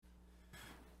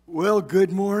Well,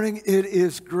 good morning. It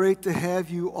is great to have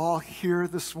you all here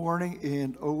this morning,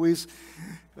 and always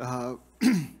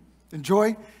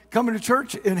enjoy coming to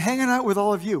church and hanging out with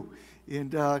all of you.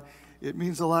 And it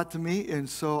means a lot to me, and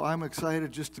so I'm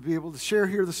excited just to be able to share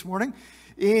here this morning.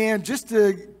 And just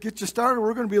to get you started,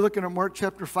 we're going to be looking at Mark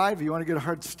chapter 5. If you want to get a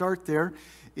hard start there,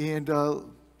 and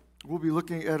we'll be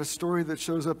looking at a story that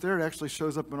shows up there. It actually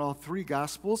shows up in all three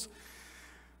Gospels.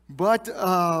 But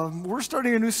we're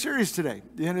starting a new series today,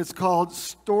 and it's called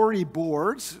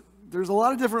Storyboards. There's a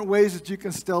lot of different ways that you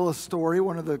can tell a story.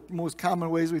 One of the most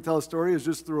common ways we tell a story is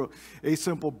just through a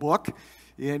simple book.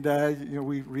 And,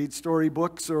 we read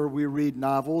storybooks or we read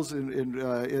novels, and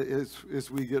as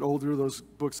we get older, those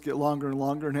books get longer and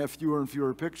longer and have fewer and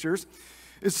fewer pictures.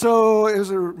 And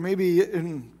so maybe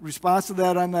in response to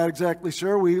that, I'm not exactly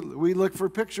sure. We look for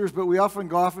pictures, but we often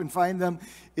go off and find them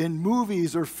in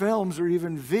movies or films or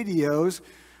even videos,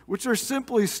 which are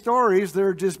simply stories that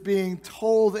are just being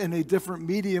told in a different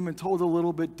medium and told a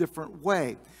little bit different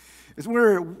way. It's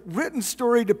where a written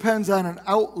story depends on an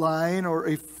outline or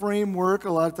a framework.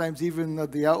 A lot of times even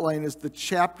the outline is the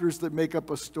chapters that make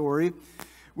up a story.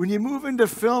 When you move into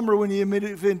film or when you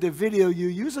move into video, you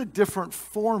use a different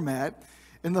format.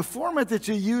 And the format that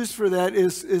you use for that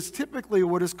is typically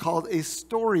what is called a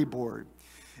storyboard.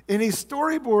 And a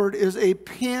storyboard is a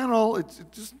panel,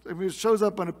 it shows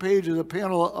up on a page as a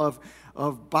panel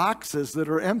of boxes that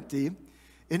are empty.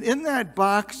 And in that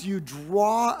box, you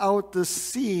draw out the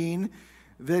scene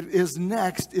that is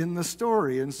next in the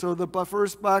story. And so the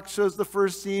first box shows the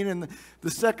first scene, and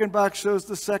the second box shows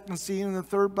the second scene, and the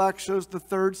third box shows the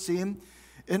third scene.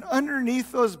 And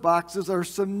underneath those boxes are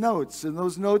some notes, and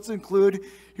those notes include,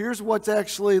 here's what's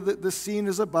actually the scene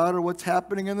is about or what's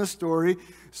happening in the story.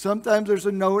 Sometimes there's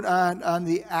a note on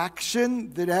the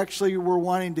action that actually we're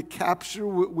wanting to capture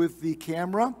with the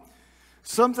camera.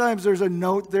 Sometimes there's a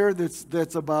note there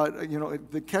that's about,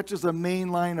 that catches a main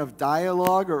line of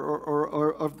dialogue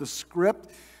or of the script,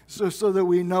 so that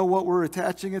we know what we're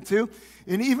attaching it to.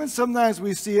 And even sometimes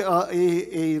we see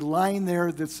a line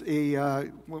there that's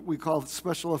what we call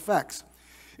special effects.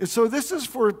 And so this is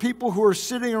for people who are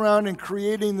sitting around and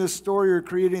creating this story or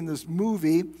creating this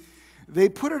movie. They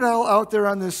put it all out there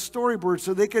on this storyboard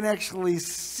so they can actually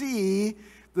see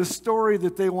the story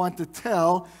that they want to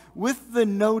tell with the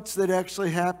notes that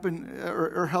actually happen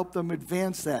or help them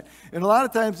advance that. And a lot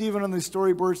of times, even on these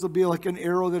storyboards, there'll be like an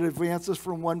arrow that advances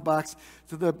from one box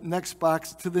to the next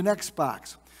box to the next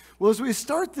box. Well, as we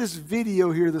start this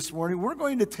video here this morning, we're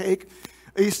going to take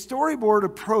a storyboard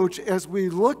approach as we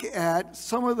look at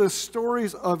some of the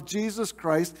stories of Jesus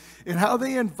Christ and how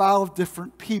they involve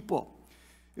different people.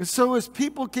 And so as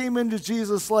people came into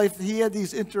Jesus' life, he had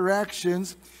these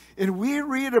interactions, and we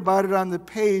read about it on the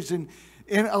page, and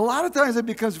a lot of times it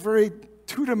becomes very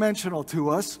two-dimensional to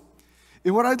us.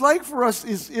 And what I'd like for us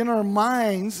is in our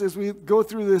minds as we go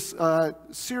through this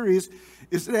series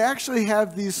is to actually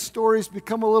have these stories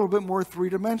become a little bit more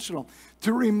three-dimensional,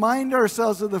 to remind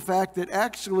ourselves of the fact that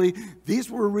actually these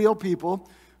were real people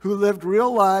who lived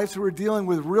real lives, who were dealing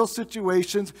with real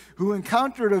situations, who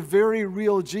encountered a very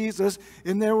real Jesus,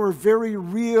 and there were very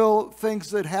real things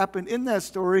that happened in that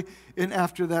story and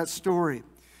after that story.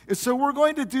 And so we're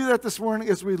going to do that this morning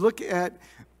as we look at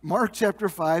Mark chapter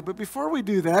 5. But before we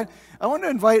do that, I want to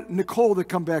invite Nicole to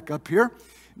come back up here.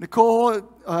 Nicole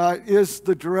is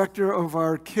the director of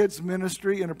our kids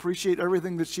ministry and appreciate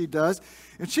everything that she does.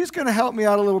 And she's going to help me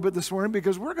out a little bit this morning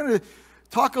because we're going to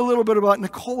talk a little bit about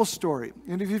Nicole's story.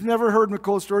 And if you've never heard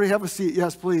Nicole's story, have a seat.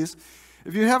 Yes, please.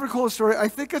 If you have Nicole's story, I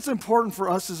think it's important for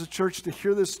us as a church to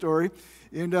hear this story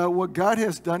and what God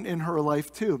has done in her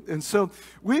life too. And so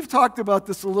we've talked about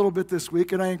this a little bit this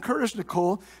week, and I encourage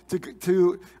Nicole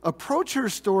to approach her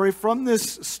story from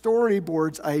this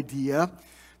storyboards idea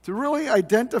to really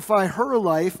identify her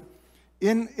life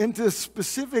into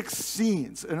specific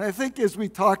scenes. And I think as we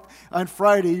talked on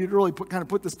Friday, you'd really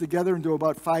put this together into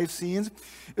about 5 scenes.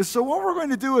 And so what we're going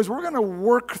to do is we're going to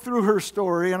work through her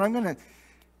story, and I'm going to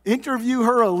interview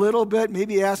her a little bit,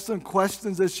 maybe ask some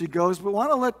questions as she goes, but want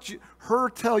to let her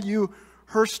tell you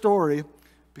her story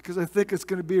because I think it's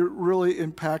going to be really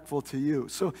impactful to you.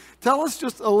 So tell us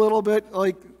just a little bit,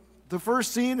 like the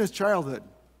first scene is childhood,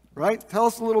 right? Tell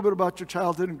us a little bit about your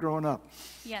childhood and growing up.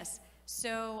 Yes.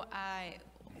 So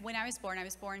when I was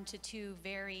born to two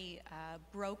very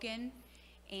broken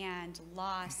and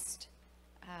lost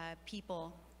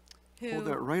people. Hold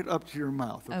that right up to your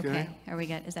mouth, okay? Okay, are we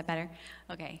good? Is that better?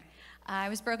 Okay. I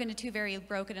was broken to two very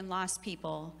broken and lost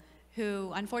people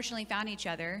who unfortunately found each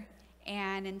other,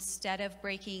 and instead of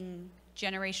breaking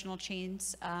generational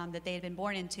chains that they had been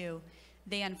born into,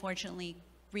 they unfortunately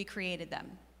recreated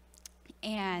them.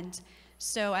 And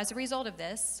so as a result of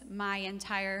this, my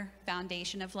entire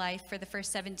foundation of life for the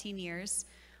first 17 years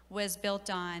was built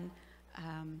on,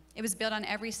 it was built on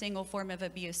every single form of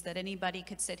abuse that anybody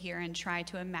could sit here and try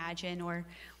to imagine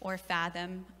or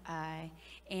fathom.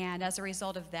 And as a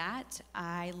result of that,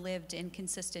 I lived in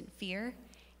consistent fear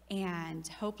and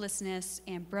hopelessness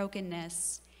and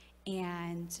brokenness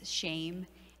and shame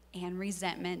and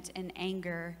resentment and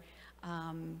anger.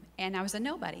 And I was a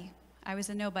nobody. I was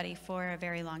a nobody for a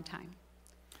very long time.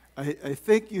 I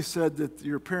think you said that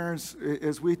your parents,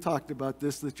 as we talked about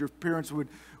this, that your parents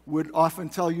would often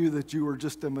tell you that you were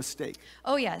just a mistake.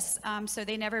 Oh, yes. So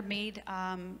they never missed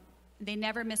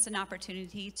an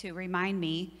opportunity to remind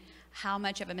me how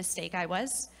much of a mistake I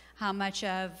was, how much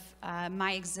of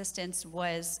my existence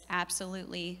was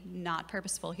absolutely not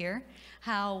purposeful here,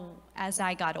 how as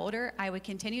I got older, I would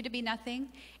continue to be nothing,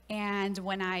 and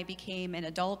when I became an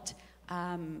adult,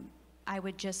 I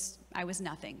was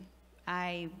nothing.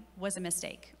 I was a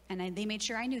mistake, and they made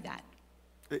sure I knew that.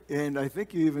 And I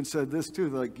think you even said this too,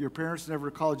 like your parents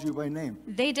never called you by name.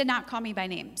 They did not call me by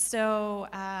name. So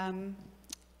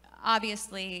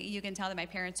obviously you can tell that my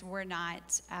parents were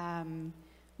not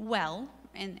well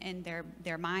in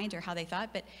their mind or how they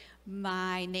thought, but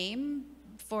my name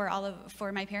for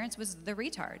my parents was the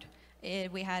retard.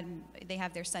 They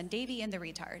have their son Davy and the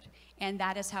retard, and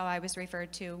that is how I was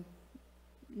referred to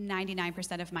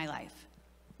 99% of my life.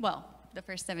 Well, the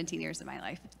first 17 years of my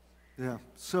life. Yeah.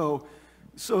 So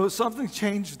something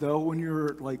changed though when you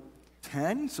were like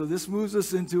 10. So this moves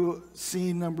us into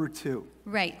scene number 2.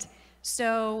 Right.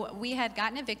 So we had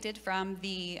gotten evicted from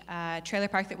the trailer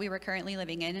park that we were currently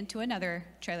living in into another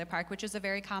trailer park, which is a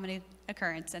very common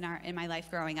occurrence in my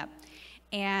life growing up.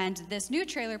 And this new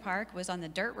trailer park was on the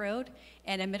dirt road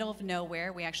in the middle of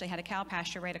nowhere. We actually had a cow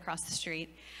pasture right across the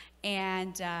street.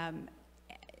 And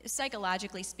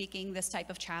psychologically speaking, this type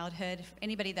of childhood,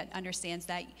 anybody that understands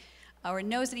that or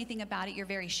knows anything about it, you're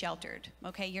very sheltered,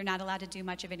 okay? You're not allowed to do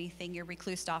much of anything. You're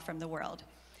reclused off from the world.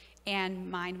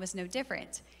 And mine was no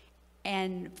different.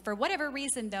 And for whatever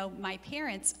reason, though, my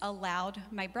parents allowed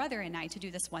my brother and I to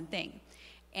do this one thing.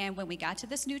 And when we got to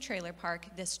this new trailer park,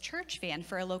 this church van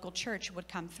for a local church would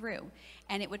come through.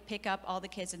 And it would pick up all the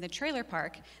kids in the trailer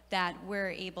park that were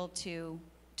able to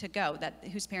go,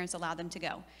 whose parents allowed them to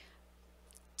go.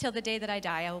 Till the day that I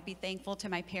die, I will be thankful to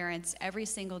my parents every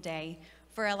single day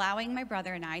for allowing my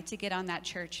brother and I to get on that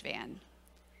church van.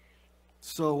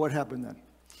 So what happened then?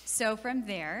 So from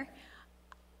there,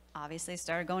 obviously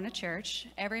started going to church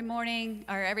every morning,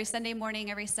 or every Sunday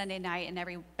morning, every Sunday night,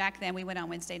 and back then we went on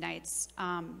Wednesday nights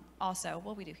also.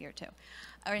 Well, we do here too.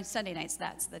 Or in Sunday nights,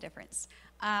 that's the difference.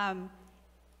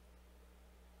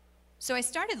 So I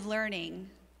started learning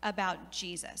about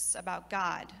Jesus, about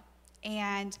God,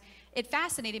 and it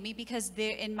fascinated me because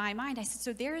in my mind, I said,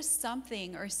 so there is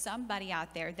something or somebody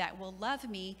out there that will love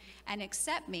me and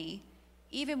accept me,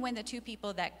 even when the two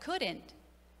people that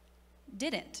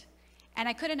didn't. And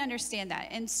I couldn't understand that.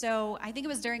 And so I think it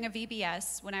was during a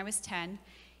VBS when I was 10,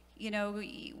 you know,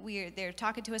 they're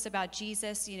talking to us about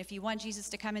Jesus. You know, if you want Jesus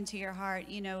to come into your heart,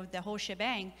 you know, the whole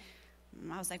shebang.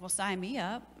 I was like, well, sign me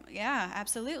up. Yeah,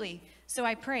 absolutely. So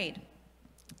I prayed.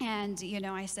 And, you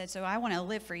know, I said, so I want to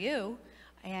live for you.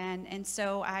 And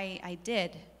so I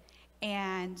did.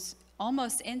 And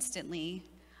almost instantly,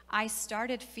 I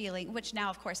started feeling, which now,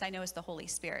 of course, I know is the Holy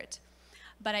Spirit,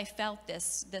 but I felt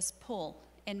this pull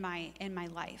in my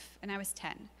life, and I was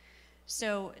 10.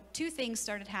 So 2 things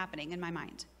started happening in my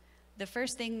mind. The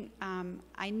first thing,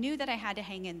 I knew that I had to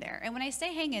hang in there. And when I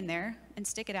say hang in there and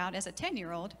stick it out as a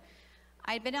 10-year-old,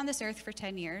 I'd been on this earth for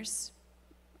 10 years.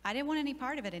 I didn't want any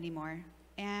part of it anymore.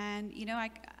 And, you know,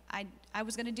 I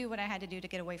was going to do what I had to do to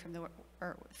get away from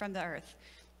the earth.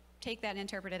 Take that and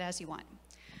interpret it as you want.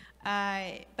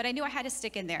 But I knew I had to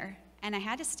stick in there, and I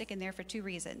had to stick in there for 2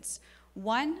 reasons.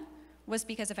 One was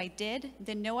because if I did,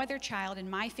 then no other child in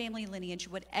my family lineage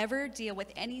would ever deal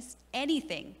with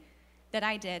anything that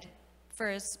I did for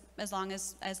as long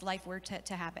as life were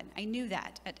to happen. I knew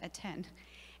that at 10.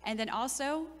 And then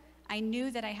also, I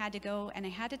knew that I had to go and I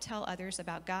had to tell others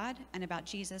about God and about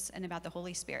Jesus and about the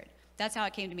Holy Spirit. That's how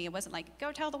it came to me. It wasn't like,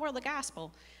 go tell the world the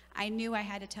gospel. I knew I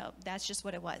had to tell. That's just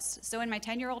what it was. So in my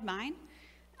 10-year-old mind,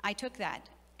 I took that.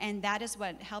 And that is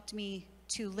what helped me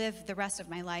to live the rest of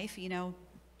my life, you know,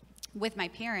 with my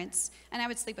parents. And I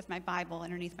would sleep with my Bible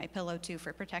underneath my pillow, too,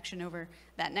 for protection over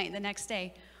that night and the next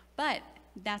day. But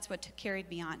that's what carried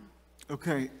me on.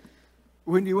 Okay.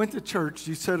 When you went to church,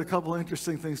 you said a couple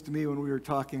interesting things to me when we were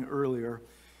talking earlier.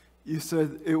 You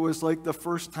said it was like the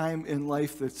first time in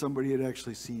life that somebody had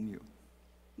actually seen you.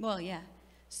 Well, yeah.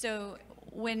 So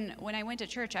when I went to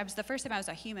church, it was the first time I was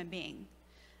a human being.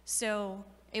 So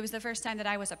it was the first time that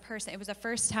I was a person. It was the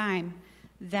first time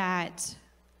that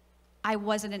I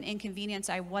wasn't an inconvenience.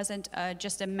 I wasn't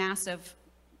just a massive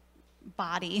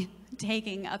body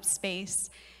taking up space.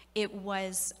 It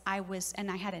was, and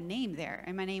I had a name there,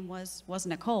 and my name was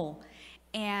Nicole.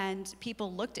 And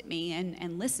people looked at me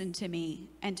and listened to me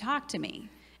and talked to me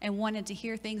and wanted to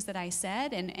hear things that I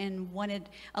said and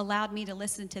allowed me to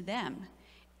listen to them.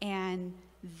 And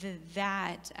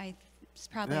that is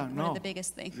probably one of the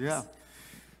biggest things. Yeah.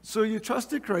 So you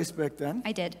trusted Christ back then.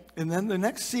 I did. And then the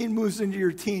next scene moves into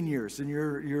your teen years, and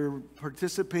you're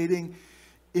participating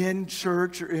in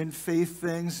church or in faith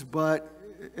things, but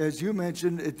as you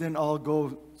mentioned, it didn't all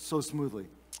go so smoothly.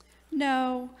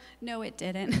 No, it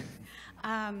didn't.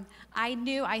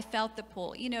 I felt the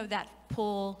pull. You know, that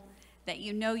pull that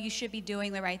you should be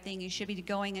doing the right thing. You should be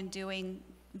going and doing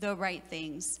the right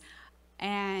things.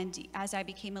 And as I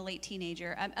became a late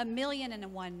teenager, a million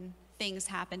and one things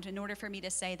happened in order for me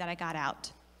to say that I got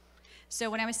out.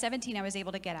 So when I was 17, I was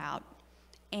able to get out.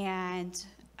 And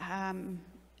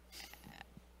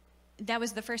that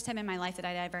was the first time in my life that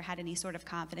I'd ever had any sort of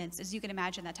confidence. As you can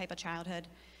imagine, that type of childhood,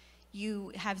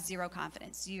 you have zero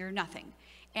confidence. You're nothing.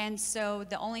 And so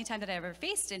the only time that I ever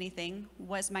faced anything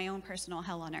was my own personal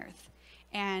hell on earth.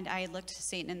 And I looked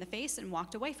Satan in the face and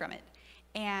walked away from it.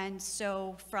 And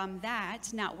so from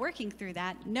that, not working through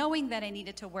that, knowing that I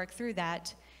needed to work through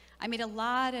that, I made a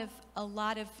lot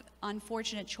of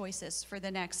unfortunate choices for the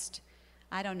next,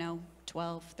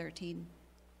 12, 13,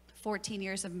 14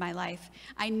 years of my life.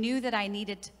 I knew that I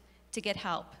needed to get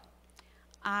help.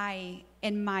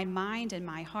 In my mind and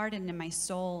my heart and in my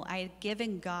soul, I had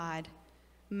given God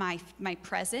my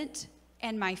present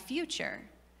and my future,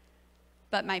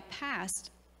 but my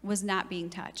past was not being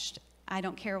touched. I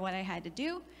don't care what I had to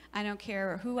do. I don't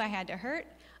care who I had to hurt.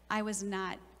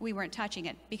 We weren't touching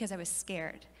it because I was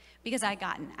scared, because I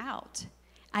gotten out.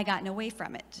 I gotten away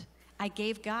from it. I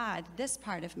gave God this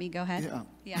part of me. Go ahead.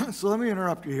 Yeah. So let me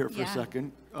interrupt you here for a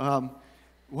second.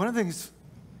 One of the things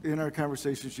in our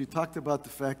conversation, she talked about the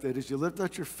fact that as you lived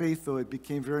out your faith, though, it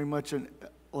became very much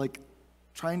like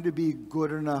trying to be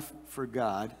good enough for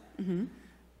God. Mm-hmm.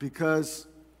 Because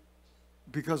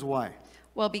why?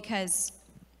 Well, because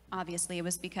obviously it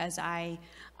was because I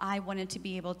wanted to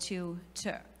be able to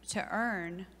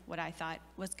earn what I thought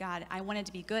was God. I wanted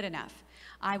to be good enough.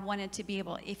 I wanted to be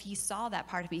able, if he saw that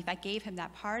part of me, if I gave him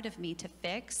that part of me to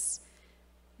fix,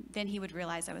 then he would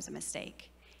realize I was a mistake.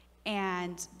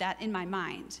 And that in my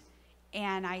mind.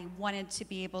 And I wanted to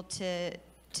be able to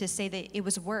say that it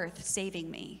was worth saving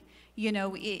me.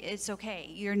 It's okay.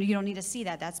 You don't need to see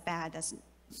that. That's bad. That's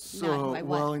not who I was.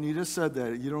 Well, and you just said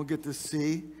that. You don't get to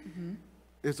see. Mm-hmm.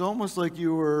 It's almost like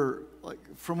you were, like,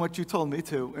 from what you told me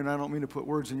too, and I don't mean to put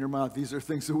words in your mouth. These are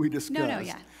things that we discussed. No,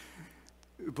 yeah.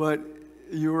 But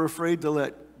you were afraid to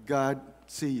let God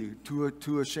see you,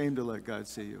 too ashamed to let God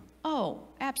see you. Oh,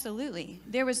 absolutely.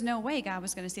 There was no way God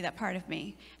was going to see that part of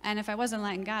me. And if I wasn't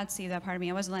letting God see that part of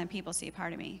me, I wasn't letting people see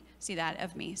that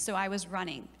of me. So I was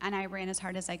running, and I ran as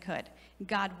hard as I could.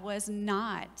 God was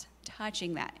not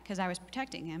touching that because I was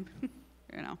protecting him,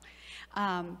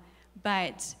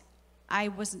 But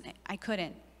I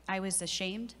couldn't. I was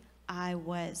ashamed. I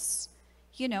was,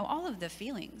 all of the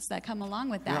feelings that come along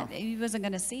with that. Yeah. He wasn't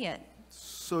going to see it.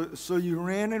 So you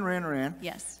ran and ran.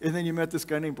 Yes. And then you met this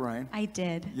guy named Brian. I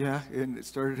did. Yeah, and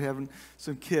started having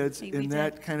some kids, and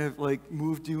that kind of like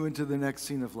moved you into the next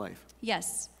scene of life.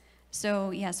 Yes. So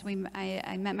yes,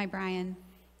 I met my Brian.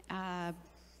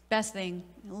 Best thing,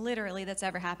 literally, that's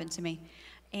ever happened to me,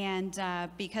 and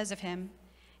because of him,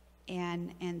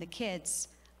 and the kids,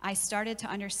 I started to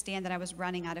understand that I was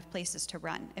running out of places to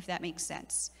run, if that makes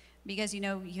sense. Because, you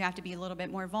have to be a little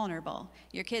bit more vulnerable.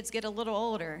 Your kids get a little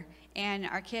older, and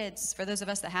our kids, for those of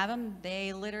us that have them,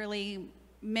 they literally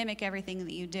mimic everything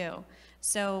that you do.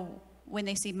 So when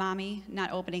they see mommy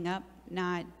not opening up,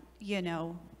 not,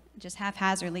 just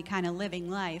haphazardly kind of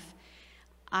living life,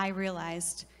 I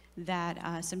realized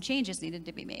that some changes needed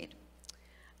to be made.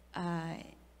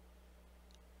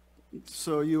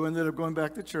 So you ended up going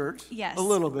back to church? Yes. A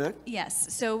little bit?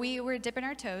 Yes. So we were dipping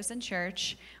our toes in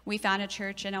church. We found a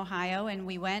church in Ohio, and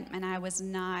we went, and I was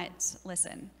not,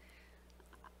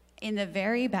 in the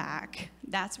very back,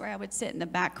 that's where I would sit in the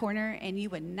back corner, and you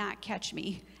would not catch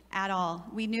me at all.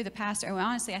 We knew the pastor.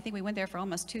 Honestly, I think we went there for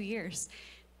almost 2 years.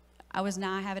 I was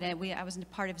not having it. I was a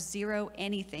part of zero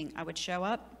anything. I would show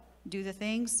up, do the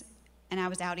things, and I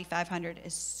was Audi 500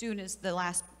 as soon as the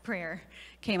last prayer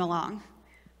came along.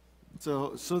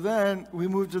 So then we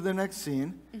move to the next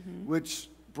scene, mm-hmm. which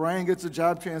Brian gets a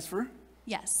job transfer.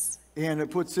 Yes. And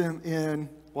it puts him in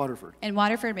Waterford. In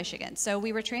Waterford, Michigan. So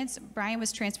we were Brian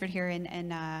was transferred here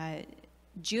in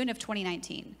June of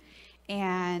 2019.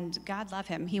 And God love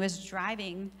him. He was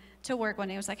driving to work one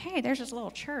day. He was like, hey, there's this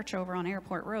little church over on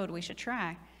Airport Road we should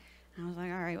try. I was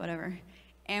like, all right, whatever.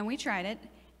 And we tried it.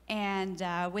 And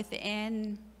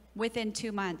within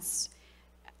 2 months,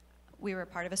 we were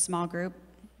part of a small group.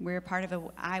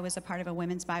 I was a part of a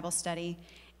women's Bible study.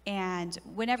 And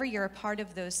whenever you're a part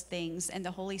of those things and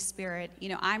the Holy Spirit,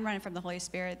 I'm running from the Holy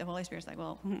Spirit. The Holy Spirit's like,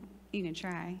 well, you can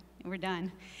try. We're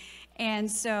done.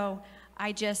 And so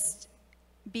I just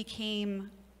became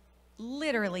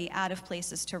literally out of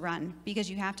places to run because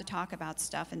you have to talk about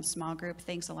stuff in small group.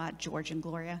 Thanks a lot, George and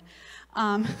Gloria.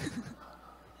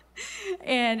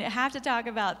 And have to talk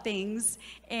about things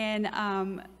in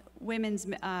women's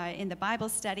in the Bible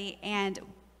study, and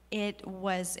it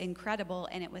was incredible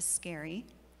and it was scary.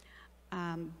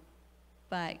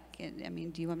 But I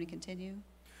mean, do you want me to continue?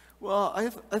 Well,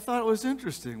 I thought it was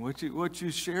interesting. What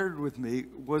you shared with me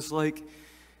was like,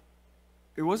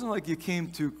 it wasn't like you came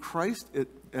to Christ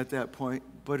at that point,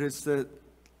 but it's that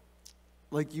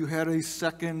like you had a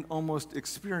second almost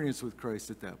experience with Christ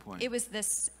at that point. It was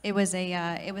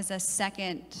a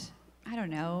second, I don't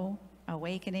know,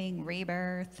 awakening,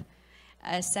 rebirth,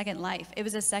 a second life. It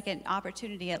was a second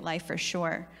opportunity at life for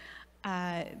sure.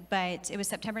 But it was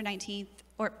September 19th,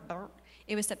 or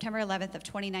it was September 11th of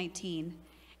 2019.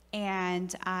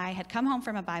 And I had come home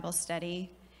from a Bible study,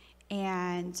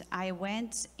 and I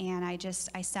went and I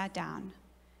sat down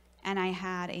and I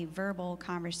had a verbal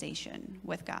conversation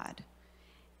with God.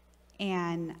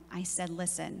 And I said,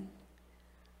 listen,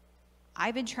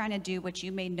 I've been trying to do what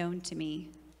you made known to me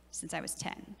since I was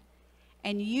 10.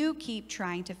 And you keep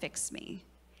trying to fix me.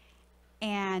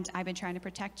 And I've been trying to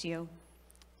protect you.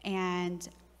 And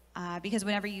because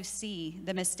whenever you see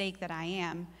the mistake that I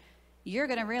am, you're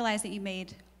going to realize that you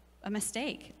made a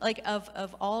mistake. Like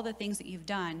of all the things that you've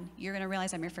done, you're going to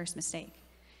realize I'm your first mistake.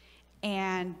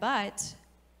 But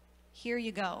here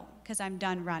you go, because I'm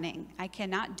done running. I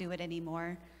cannot do it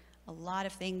anymore. A lot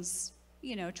of things,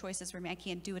 choices for me, I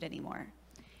can't do it anymore.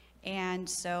 And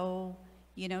so,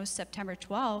 September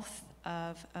 12th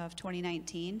of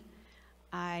 2019,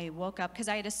 I woke up, because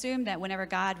I had assumed that whenever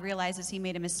God realizes he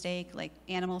made a mistake, like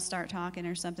animals start talking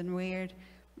or something weird,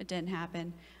 it didn't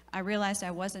happen. I realized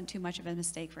I wasn't too much of a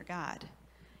mistake for God.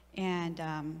 And,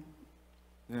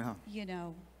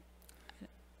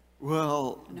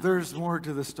 Well, there's more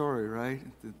to the story, right,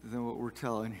 than what we're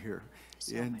telling here.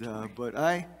 But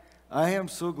I am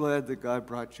so glad that God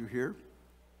brought you here.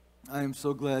 I am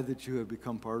so glad that you have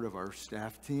become part of our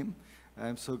staff team. I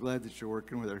am so glad that you're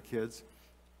working with our kids.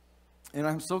 And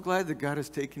I'm so glad that God has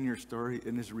taken your story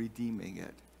and is redeeming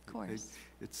it. Of course.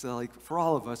 It's like for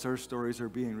all of us, our stories are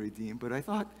being redeemed. But I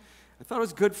thought it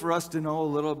was good for us to know a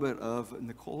little bit of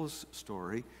Nicole's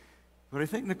story. But I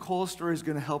think Nicole's story is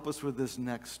going to help us with this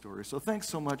next story. So thanks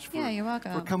so much you're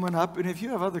welcome. for coming up. And if you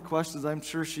have other questions, I'm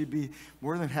sure she'd be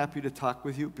more than happy to talk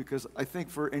with you, because I think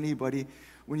for anybody,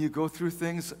 when you go through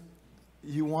things,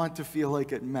 you want to feel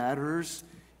like it matters,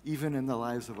 even in the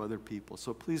lives of other people.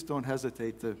 So please don't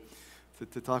hesitate to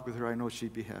talk with her. I know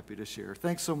she'd be happy to share.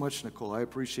 Thanks so much, Nicole. I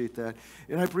appreciate that.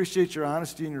 And I appreciate your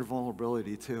honesty and your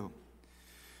vulnerability, too.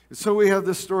 And so we have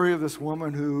this story of this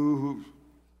woman who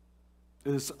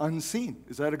is unseen.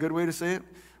 Is that a good way to say it?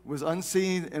 Was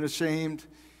unseen and ashamed.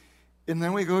 And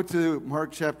then we go to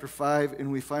Mark chapter 5,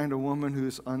 and we find a woman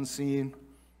who's unseen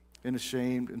and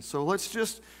ashamed. And so let's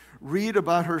just read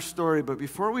about her story. But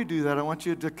before we do that, I want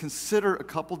you to consider a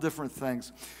couple different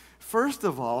things. First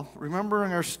of all,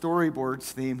 remembering our storyboards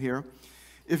theme here,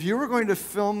 if you were going to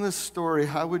film this story,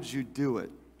 how would you do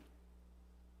it?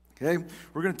 Okay,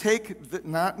 we're going to take,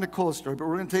 not Nicole's story, but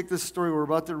we're going to take this story we're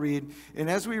about to read, and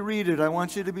as we read it, I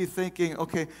want you to be thinking,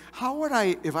 okay, how would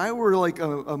I, if I were like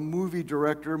a movie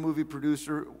director, movie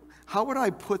producer, how would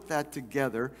I put that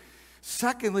together?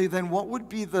 Secondly, then what would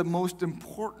be the most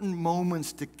important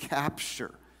moments to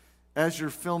capture as you're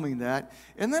filming that?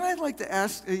 And then I'd like to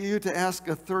ask you to ask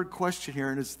a third question here,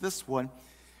 and it's this one.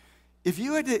 If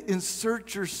you had to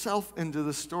insert yourself into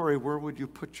the story, where would you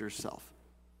put yourself?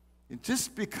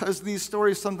 Just because these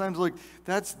stories sometimes like,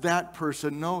 that's that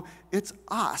person. No, it's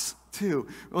us too.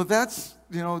 Well, that's,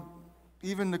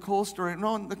 even Nicole's story.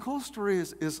 No, Nicole's story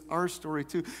is our story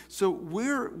too. So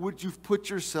where would you put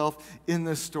yourself in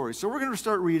this story? So we're going to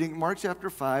start reading Mark chapter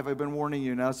 5. I've been warning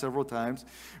you now several times.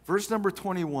 Verse number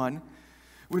 21.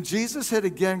 When Jesus had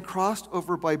again crossed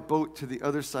over by boat to the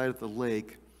other side of the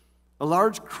lake, a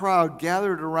large crowd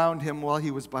gathered around him while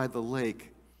he was by the lake.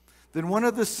 Then one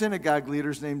of the synagogue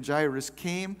leaders named Jairus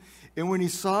came And when he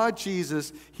saw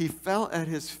Jesus, he fell at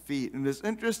his feet. And it's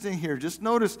interesting here. Just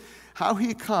notice how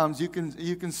he comes. You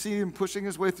can see him pushing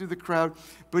his way through the crowd.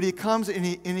 But he comes and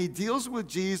he deals with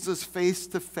Jesus face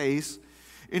to face.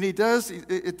 And it does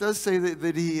say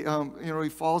that he he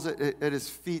falls at his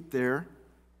feet there.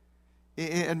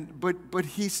 But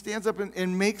he stands up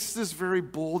and makes this very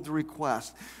bold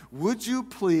request. Would you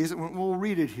please, and we'll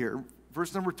read it here,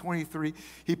 verse number 23.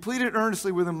 He pleaded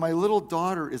earnestly with him, my little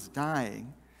daughter is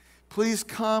dying. Please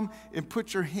come and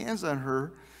put your hands on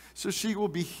her so she will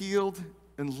be healed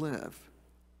and live.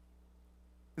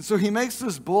 And so he makes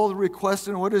this bold request,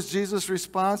 and what is Jesus'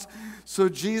 response? So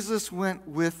Jesus went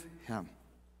with him.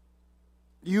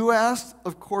 You asked,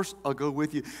 of course I'll go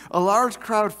with you. A large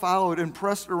crowd followed and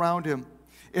pressed around him.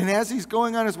 And as he's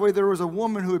going on his way, there was a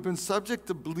woman who had been subject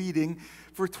to bleeding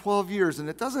for 12 years. And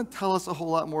it doesn't tell us a whole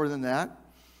lot more than that.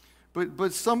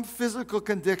 But some physical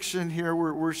condition here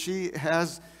where she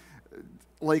has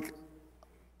like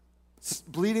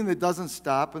bleeding that doesn't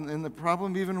stop. And the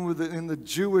problem even in the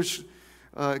Jewish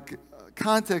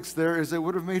context there is it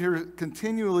would have made her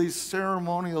continually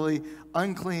ceremonially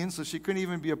unclean, so she couldn't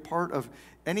even be a part of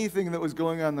anything that was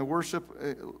going on in the worship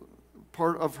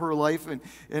part of her life.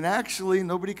 And actually,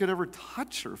 nobody could ever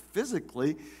touch her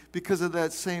physically because of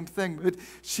that same thing. But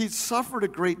she suffered a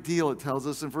great deal, it tells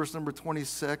us in verse number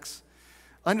 26,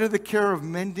 under the care of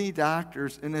many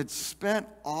doctors, and had spent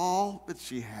all that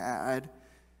she had.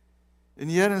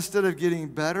 And yet, instead of getting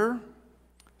better,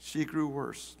 she grew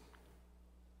worse.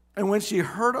 And when she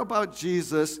heard about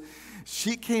Jesus,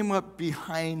 she came up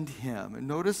behind him. And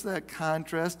notice that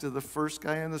contrast to the first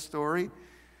guy in the story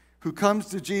who comes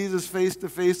to Jesus face to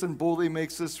face and boldly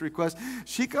makes this request.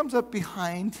 She comes up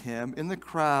behind him in the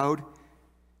crowd,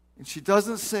 and she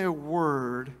doesn't say a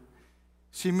word.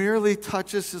 She merely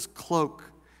touches his cloak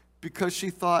because she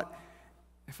thought,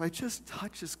 if I just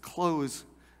touch his clothes,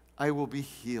 I will be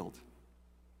healed.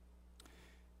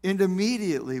 And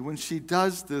immediately when she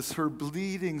does this, her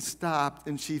bleeding stopped,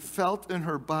 and she felt in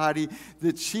her body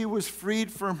that she was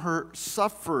freed from her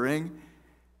suffering,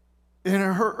 and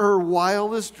her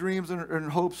wildest dreams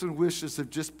and hopes and wishes have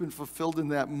just been fulfilled in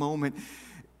that moment.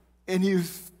 And you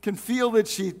can feel that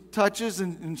she touches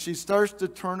and she starts to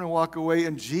turn and walk away,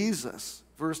 and Jesus,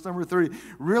 verse number 30,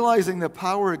 realizing the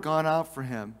power had gone out for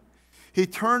him, he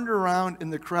turned around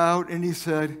in the crowd and he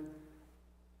said,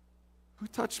 who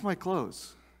touched my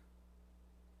clothes?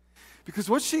 Because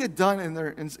what she had done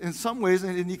in some ways,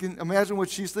 and you can imagine what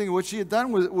she's thinking, what she had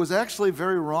done was actually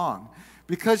very wrong.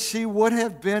 Because she would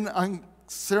have been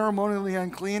ceremonially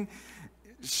unclean,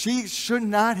 she should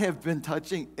not have been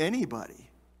touching anybody.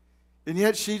 And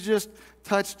yet she just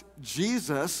touched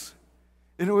Jesus,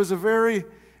 and it was a very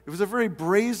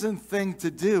brazen thing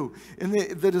to do. And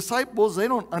the disciples, they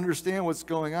don't understand what's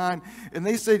going on. And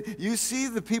they said, you see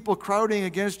the people crowding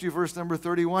against you, verse number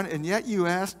 31, and yet you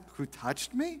asked, who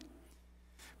touched me?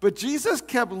 But Jesus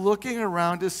kept looking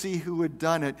around to see who had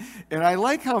done it. And I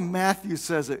like how Matthew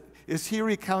says it, as he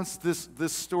recounts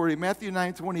this story. Matthew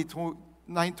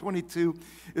 9:22,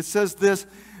 it says this,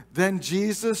 then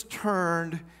Jesus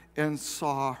turned and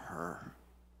saw her.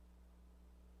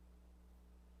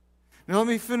 Now let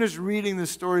me finish reading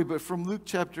this story, but from Luke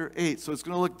chapter 8. So it's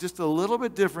going to look just a little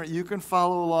bit different. You can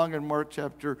follow along in Mark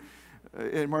chapter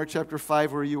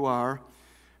 5 where you are.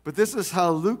 But this is how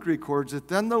Luke records it.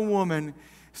 Then the woman,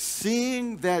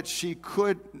 seeing that she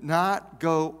could not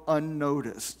go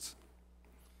unnoticed,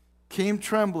 came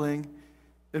trembling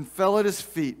and fell at his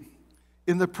feet.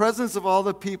 In the presence of all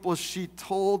the people, she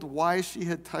told why she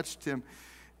had touched him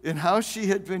and how she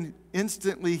had been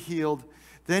instantly healed.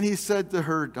 Then he said to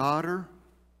her, daughter,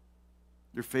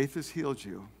 your faith has healed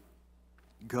you.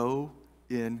 Go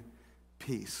in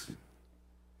peace.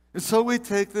 And so we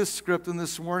take this script, and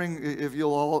this morning, if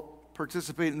you'll all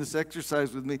participate in this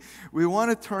exercise with me, we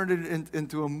want to turn it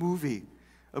into a movie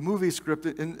script,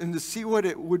 and to see what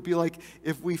it would be like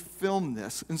if we filmed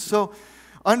this. And so,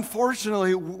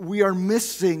 unfortunately, we are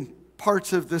missing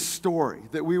parts of this story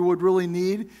that we would really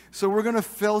need. So we're going to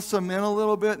fill some in a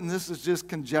little bit, and this is just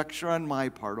conjecture on my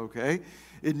part, okay?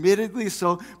 Admittedly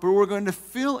so, but we're going to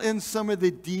fill in some of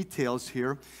the details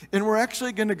here, and we're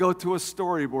actually going to go to a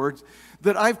storyboard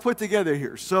that I've put together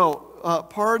here. So,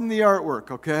 pardon the artwork,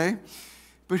 okay?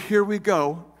 But here we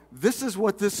go. This is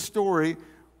what this story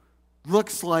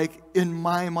looks like in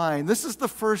my mind. This is the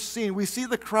first scene. We see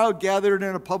the crowd gathered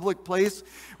in a public place.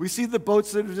 We see the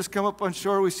boats that have just come up on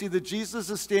shore. We see that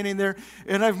Jesus is standing there,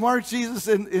 and I've marked Jesus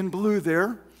in blue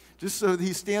there, just so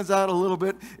he stands out a little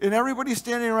bit. And everybody's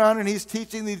standing around, and he's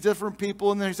teaching these different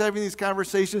people, and he's having these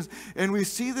conversations. And we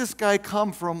see this guy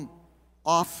come from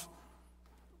off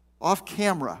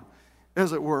camera.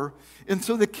 as it were. And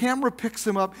so the camera picks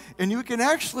him up, and you can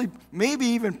actually maybe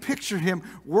even picture him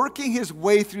working his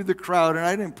way through the crowd. And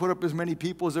I didn't put up as many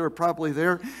people as there were probably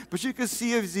there, but you can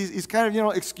see he's kind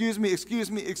of, excuse me,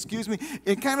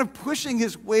 and kind of pushing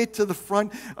his way to the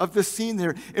front of the scene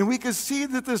there. And we can see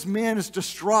that this man is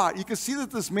distraught. You can see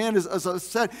that this man is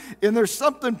upset, and there's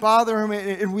something bothering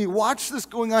him, and we watch this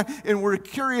going on, and we're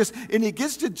curious, and he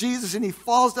gets to Jesus, and he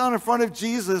falls down in front of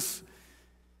Jesus.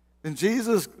 And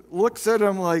Jesus looks at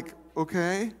him like,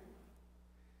 okay.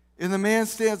 And the man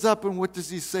stands up, and what does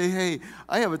he say? Hey,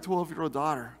 I have a 12-year-old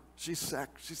daughter. She's sick.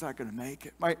 She's not going to make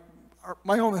it. My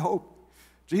only hope,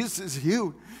 Jesus, is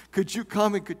you. Could you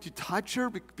come and could you touch her?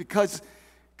 Because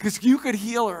you could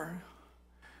heal her.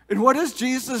 And what does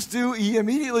Jesus do? He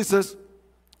immediately says,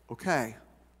 okay.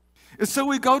 And so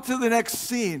we go to the next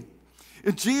scene.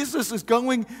 And Jesus is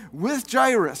going with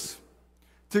Jairus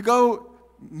to go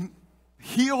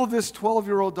heal this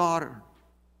 12-year-old daughter.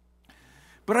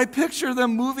 But I picture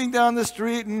them moving down the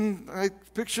street, and I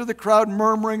picture the crowd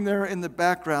murmuring there in the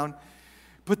background.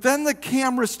 But then the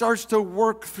camera starts to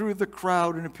work through the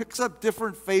crowd, and it picks up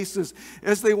different faces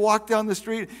as they walk down the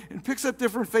street, and picks up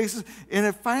different faces, and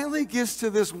it finally gets to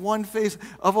this one face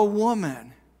of a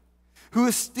woman who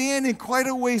is standing quite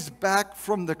a ways back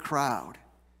from the crowd.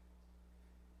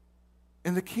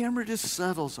 And the camera just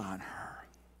settles on her.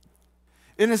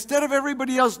 And instead of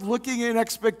everybody else looking in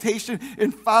expectation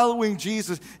and following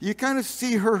Jesus, you kind of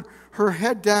see her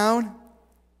head down.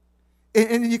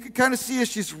 And you can kind of see as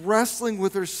she's wrestling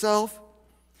with herself.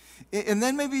 And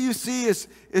then maybe you see as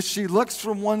she looks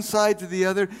from one side to the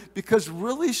other, because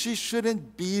really she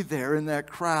shouldn't be there in that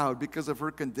crowd because of her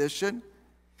condition.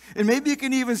 And maybe you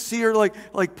can even see her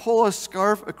like pull a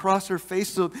scarf across her face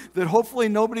so that hopefully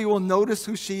nobody will notice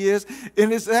who she is.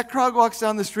 And as that crowd walks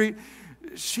down the street,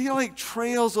 she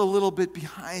trails a little bit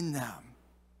behind them.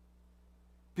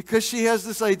 Because she has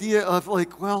this idea of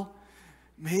well,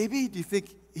 maybe, do you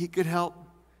think he could help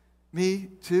me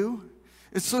too?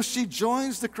 And so she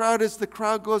joins the crowd as the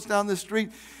crowd goes down the street.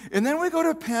 And then we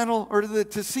go to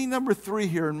to scene number 3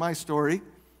 here in my story.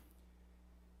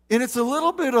 And it's a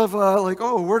little bit of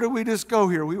oh, where do we just go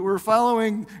here? We're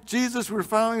following Jesus, we're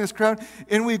following this crowd.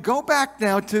 And we go back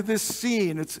now to this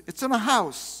scene. It's in a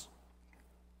house.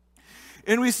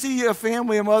 And we see a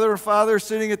family, a mother and father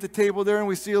sitting at the table there, and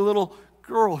we see a little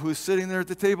girl who's sitting there at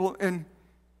the table, and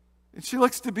she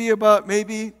looks to be about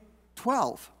maybe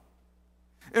 12.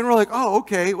 And we're like, oh,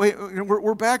 okay, wait,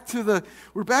 we're back to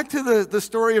the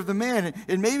story of the man,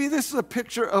 and maybe this is a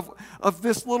picture of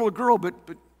this little girl, but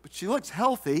she looks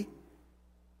healthy.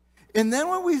 And then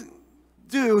what we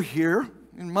do here,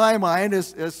 in my mind,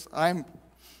 as I'm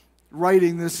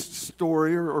writing this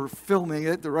story or filming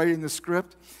it, writing the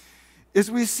script, is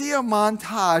we see a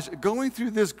montage going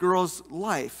through this girl's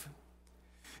life.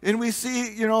 And we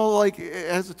see,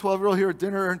 as a 12-year-old here at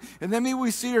dinner, and then maybe we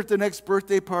see her at the next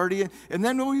birthday party, and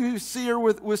then we see her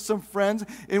with some friends,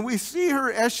 and we see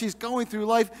her as she's going through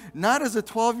life, not as a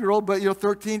 12-year-old, but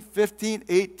 13, 15,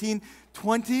 18,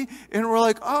 20, and we're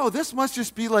like, oh, this must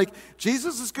just be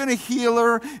Jesus is going to heal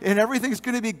her, and everything's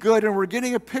going to be good, and we're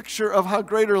getting a picture of how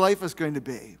great her life is going to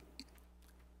be.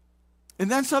 And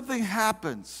then something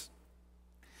happens.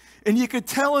 And you could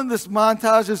tell in this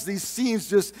montage as these scenes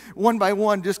just one by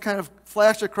one just kind of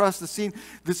flash across the scene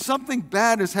that something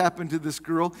bad has happened to this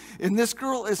girl, and this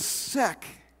girl is sick.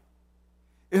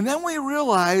 And then we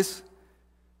realize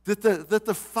that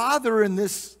the father in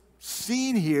this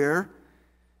scene here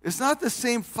is not the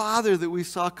same father that we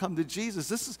saw come to Jesus.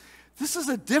 This is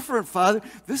a different father.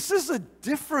 This is a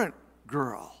different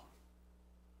girl.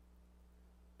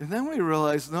 And then we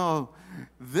realize, no,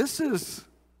 this is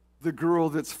the girl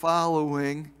that's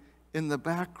following in the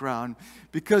background.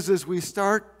 Because as we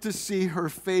start to see her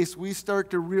face, we start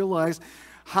to realize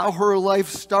how her life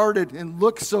started and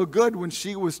looked so good when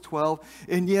she was 12,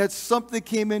 and yet something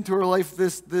came into her life,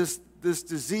 this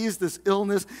disease, this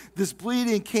illness, this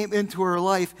bleeding came into her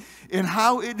life, and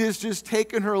how it has just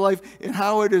taken her life, and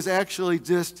how it has actually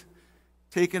just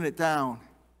taken it down.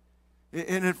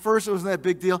 And at first it wasn't that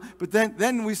big deal, but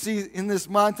then we see in this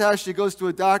montage she goes to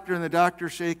a doctor, and the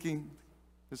doctor's shaking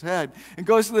his head, and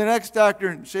goes to the next doctor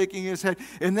and shaking his head,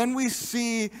 and then we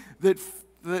see that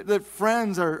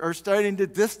friends are starting to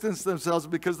distance themselves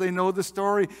because they know the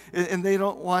story and they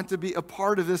don't want to be a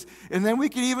part of this. And then we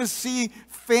can even see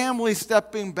family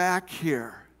stepping back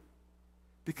here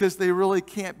because they really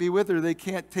can't be with her. They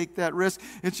can't take that risk.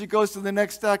 And she goes to the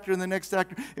next doctor and the next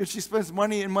doctor, and she spends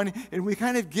money and money. And we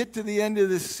kind of get to the end of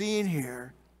this scene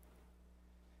here.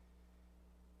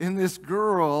 And this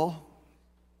girl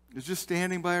is just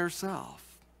standing by herself.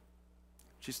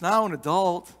 She's now an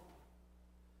adult.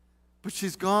 But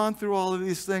she's gone through all of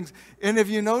these things. And if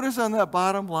you notice on that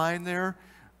bottom line there,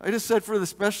 I just said for the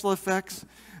special effects,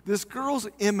 this girl's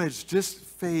image just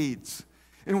fades.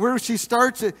 And where she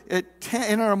starts at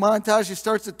 10, in our montage, she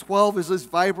starts at 12 as this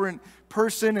vibrant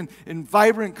person and in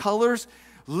vibrant colors.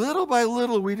 Little by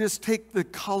little, we just take the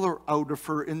color out of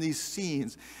her in these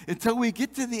scenes until we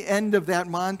get to the end of that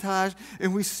montage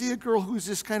and we see a girl who's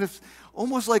just kind of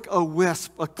almost like a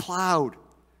wisp, a cloud,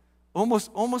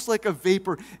 almost like a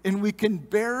vapor, and we can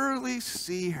barely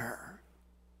see her.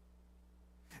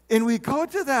 And we go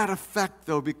to that effect,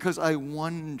 though, because I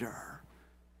wonder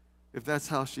if that's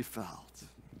how she felt.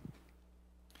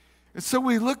 And so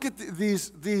we look at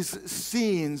these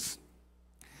scenes,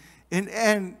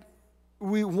 and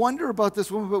we wonder about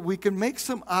this woman, but we can make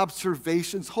some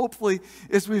observations, hopefully,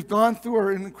 as we've gone through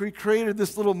her and we created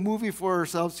this little movie for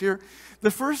ourselves here. The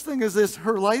first thing is this: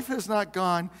 her life has not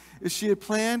gone as she had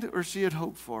planned or she had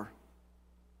hoped for.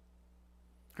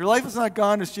 Her life has not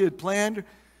gone as she had planned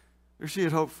or she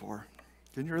had hoped for.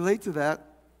 Can you relate to that?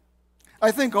 I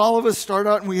think all of us start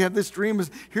out and we have this dream is,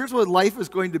 here's what life is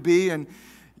going to be. And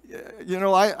you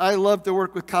know, I love to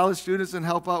work with college students and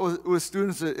help out with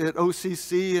students at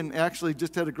OCC, and actually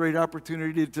just had a great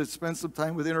opportunity to spend some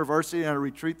time with InterVarsity on a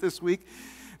retreat this week.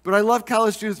 But I love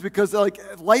college students because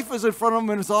life is in front of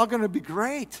them and it's all going to be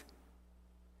great.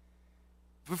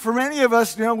 But for many of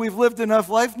us, you know, we've lived enough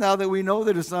life now that we know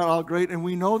that it's not all great, and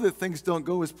we know that things don't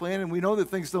go as planned, and we know that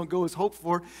things don't go as hoped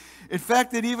for. In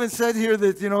fact, it even said here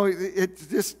that, you know, it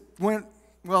just went,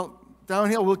 well,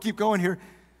 downhill. We'll keep going here.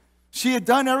 She had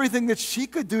done everything that she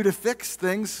could do to fix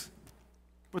things,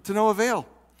 but to no avail.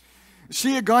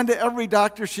 She had gone to every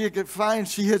doctor she could find.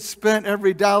 She had spent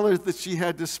every dollar that she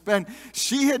had to spend.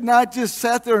 She had not just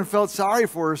sat there and felt sorry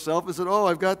for herself and said, oh,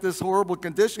 I've got this horrible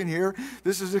condition here.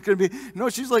 This is going to be. No,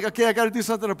 she's like, okay, I got to do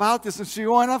something about this. And she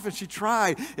went off and she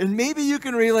tried. And maybe you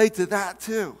can relate to that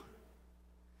too.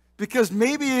 Because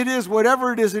maybe it is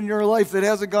whatever it is in your life that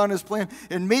hasn't gone as planned.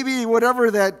 And maybe whatever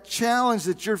that challenge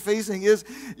that you're facing is,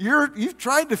 you've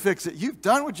tried to fix it. You've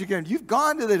done what you can. You've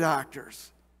gone to the doctors.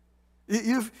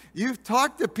 You've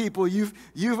talked to people.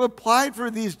 You've applied for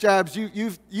these jobs.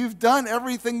 You've done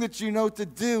everything that you know to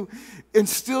do. And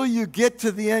still you get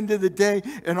to the end of the day,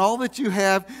 and all that you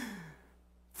have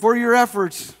for your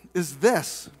efforts is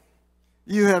this.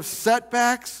 You have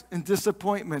setbacks and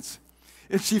disappointments.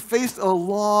 And she faced a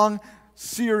long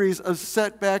series of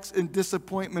setbacks and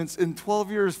disappointments. And 12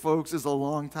 years, folks, is a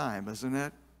long time, isn't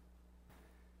it?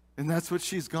 And that's what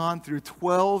she's gone through,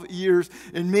 12 years.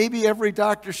 And maybe every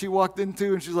doctor she walked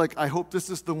into, and she's like, I hope this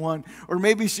is the one. Or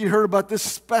maybe she heard about this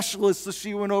specialist, so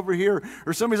she went over here.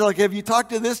 Or somebody's like, have you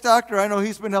talked to this doctor? I know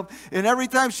he's been helped. And every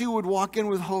time she would walk in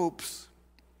with hopes,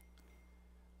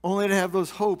 only to have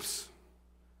those hopes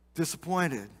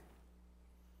disappointed.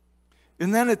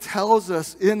 And then it tells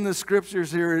us in the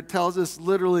scriptures here, it tells us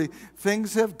literally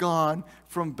things have gone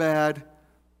from bad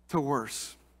to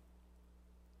worse.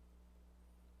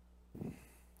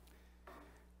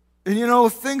 And you know,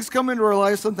 things come into our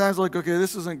life sometimes like, okay,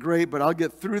 this isn't great, but I'll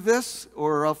get through this,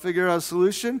 or I'll figure out a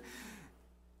solution.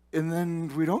 And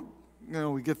then we don't, you know,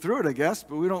 we get through it, I guess,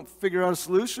 but we don't figure out a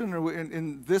solution, or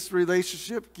and this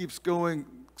relationship keeps going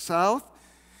south.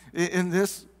 And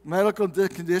this medical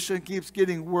condition keeps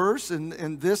getting worse,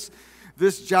 and this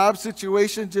job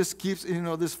situation just keeps, you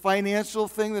know, this financial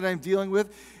thing that I'm dealing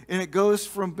with, and it goes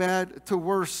from bad to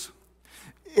worse.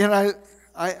 And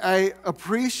I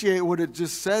appreciate what it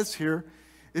just says here.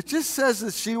 It just says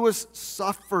that she was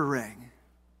suffering.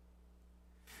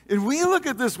 And we look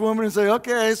at this woman and say,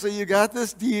 okay, so you got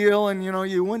this deal, and, you know,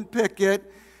 you wouldn't pick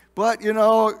it, but, you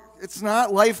know, it's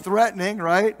not life-threatening,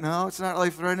 right? No, it's not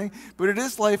life-threatening, but it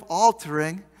is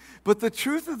life-altering. But the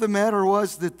truth of the matter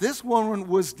was that this woman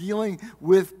was dealing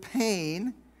with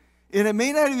pain, and it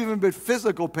may not have even been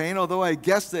physical pain, although I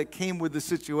guess that came with the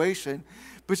situation,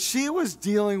 but she was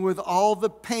dealing with all the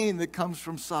pain that comes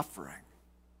from suffering.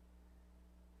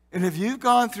 And if you've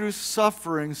gone through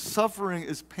suffering, suffering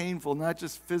is painful, not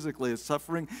just physically.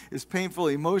 Suffering is painful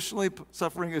emotionally.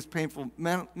 Suffering is painful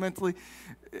mentally,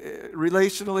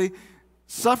 relationally.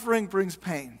 Suffering brings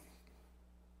pain.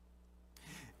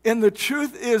 And the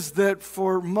truth is that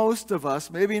for most of us,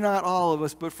 maybe not all of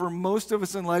us, but for most of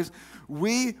us in life,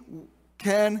 we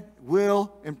can,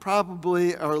 will, and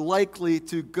probably are likely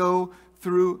to go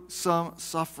through some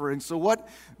suffering. So what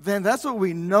then? That's what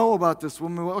we know about this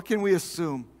woman. What can we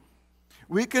assume?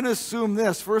 We can assume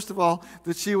this, first of all,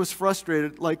 that she was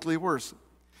frustrated, likely worse.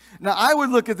 Now, I would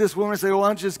look at this woman and say, well, why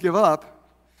don't you just give up?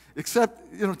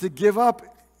 Except, you know, to give up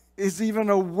is even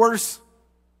a worse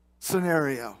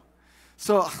scenario.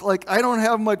 So, like, I don't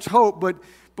have much hope, but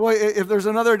boy, if there's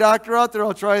another doctor out there,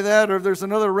 I'll try that. Or if there's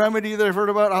another remedy that I've heard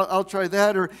about, I'll try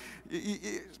that.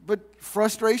 But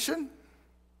frustration?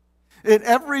 And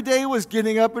every day was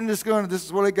getting up and just going, this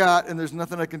is what I got, and there's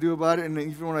nothing I can do about it. And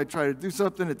even when I try to do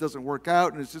something, it doesn't work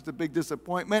out, and it's just a big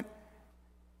disappointment.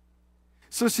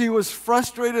 So she was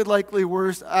frustrated, likely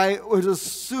worse. I would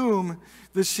assume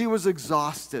that she was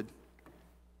exhausted.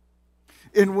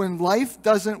 And when life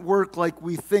doesn't work like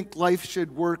we think life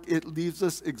should work, it leaves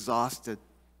us exhausted.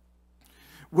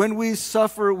 When we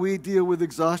suffer, we deal with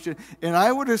exhaustion. And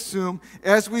I would assume,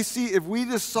 as we see, if we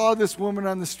just saw this woman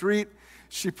on the street,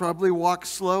 she probably walked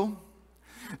slow.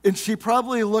 And she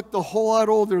probably looked a whole lot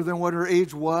older than what her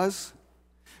age was,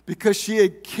 because she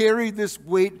had carried this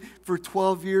weight for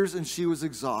 12 years and she was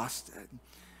exhausted.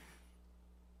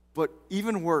 But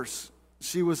even worse,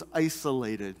 she was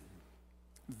isolated.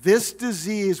 This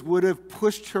disease would have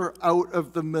pushed her out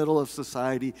of the middle of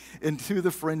society into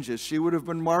the fringes. She would have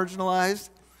been marginalized.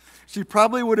 She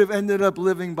probably would have ended up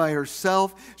living by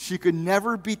herself. She could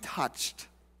never be touched.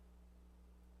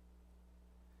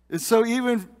 And so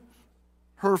even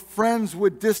her friends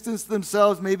would distance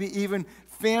themselves, maybe even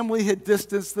family had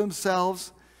distanced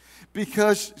themselves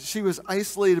because she was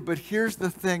isolated. But here's the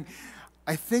thing.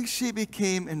 I think she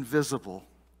became invisible.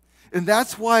 And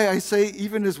that's why I say,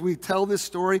 even as we tell this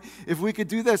story, if we could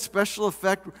do that special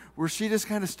effect where she just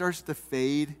kind of starts to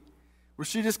fade, where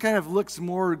she just kind of looks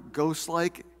more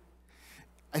ghost-like,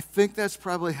 I think that's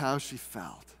probably how she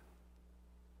felt.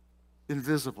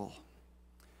 Invisible.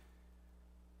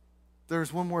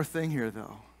 There's one more thing here,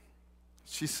 though.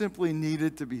 She simply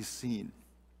needed to be seen.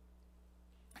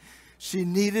 She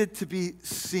needed to be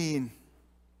seen.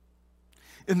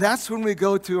 And that's when we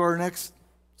go to our next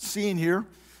scene here,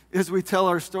 as we tell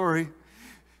our story.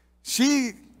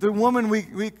 The woman,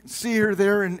 we see her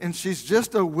there, and she's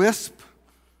just a wisp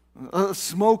of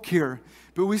smoke here.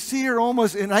 But we see her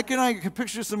almost, and I can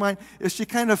picture this in mind, as she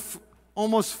kind of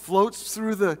almost floats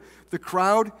through the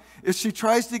crowd, as she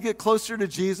tries to get closer to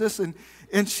Jesus,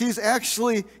 and she's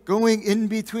actually going in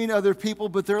between other people,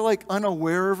 but they're like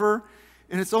unaware of her.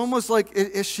 And it's almost like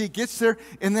as she gets there,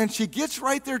 and then she gets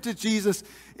right there to Jesus,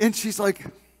 and she's like,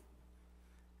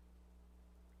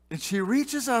 and she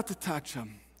reaches out to touch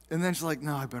him, and then she's like,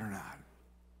 no, I better not.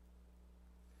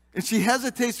 And she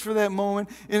hesitates for that moment.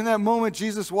 And in that moment,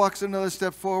 Jesus walks another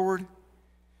step forward.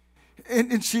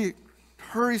 And she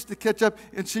hurries to catch up.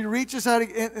 And she reaches out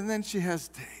again, and then she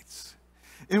hesitates.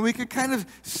 And we could kind of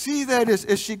see that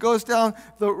as she goes down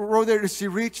the road there, as she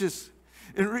reaches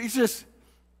and reaches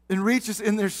and reaches.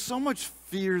 And there's so much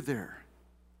fear there.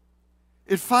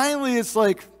 And finally, it's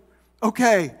like,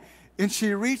 okay. And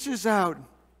she reaches out,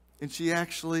 and she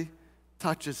actually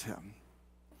touches him.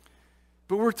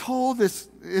 But we're told, as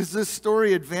this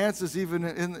story advances, even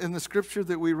in the scripture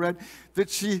that we read, that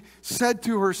she said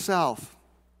to herself,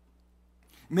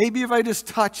 maybe if I just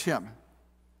touch him,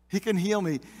 he can heal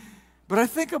me. But I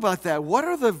think about that. What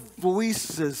are the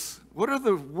voices? What are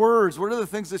the words? What are the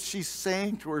things that she's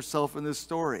saying to herself in this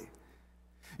story?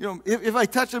 You know, if I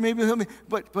touch him, maybe he'll heal me.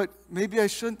 But maybe I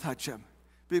shouldn't touch him,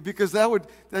 because that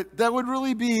would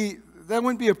really be, that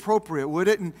wouldn't be appropriate, would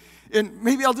it? And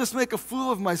maybe I'll just make a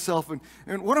fool of myself.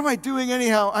 And what am I doing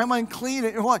anyhow? I'm unclean.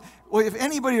 And what? Well, if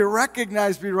anybody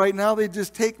recognized me right now, they'd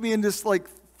just take me and just like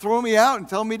throw me out and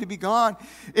tell me to be gone.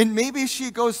 And maybe she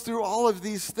goes through all of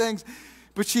these things,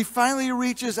 but she finally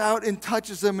reaches out and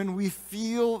touches him, and we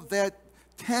feel that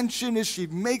tension as she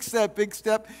makes that big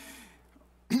step.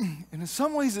 And in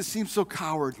some ways, it seems so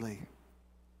cowardly,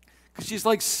 because she's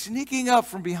like sneaking up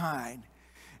from behind.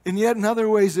 And yet in other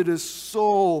ways, it is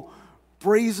so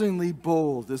brazenly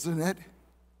bold, isn't it?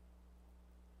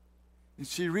 And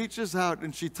she reaches out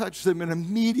and she touches him, and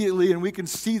immediately, and we can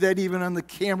see that even on the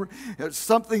camera,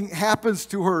 something happens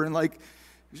to her, and like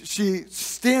she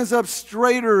stands up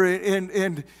straighter,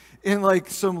 and like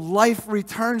some life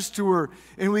returns to her,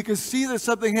 and we can see that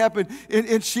something happened,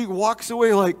 and she walks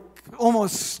away like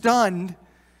almost stunned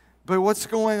by what's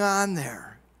going on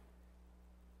there.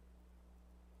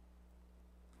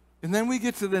 And then we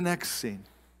get to the next scene.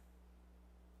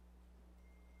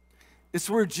 It's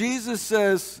where Jesus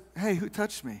says, hey, who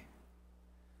touched me?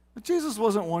 But Jesus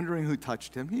wasn't wondering who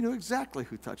touched him. He knew exactly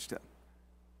who touched him.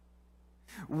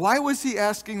 Why was he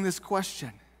asking this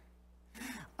question?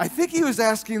 I think he was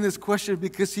asking this question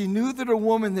because he knew that a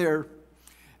woman there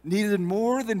needed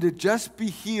more than to just be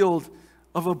healed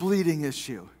of a bleeding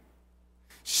issue.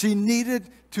 She needed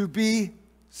to be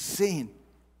seen.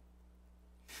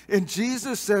 And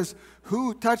Jesus says,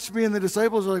 who touched me? And the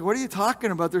disciples are like, what are you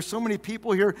talking about? There's so many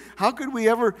people here. How could we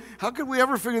ever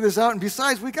figure this out? And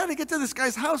besides, we got to get to this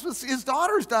guy's house. His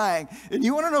daughter's dying. And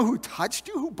you want to know who touched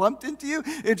you? Who bumped into you?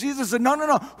 And Jesus said, no.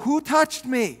 Who touched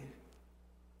me?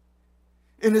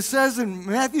 And it says in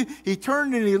Matthew, he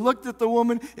turned and he looked at the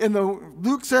woman. And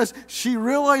Luke says, she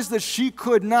realized that she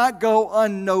could not go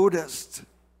unnoticed.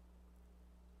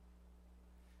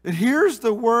 And here's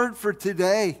the word for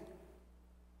today.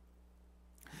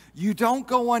 You don't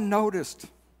go unnoticed.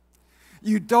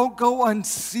 You don't go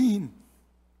unseen.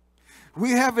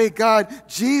 We have a God,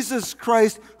 Jesus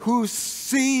Christ, who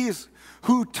sees,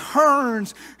 who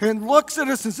turns and looks at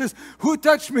us and says, who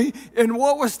touched me? And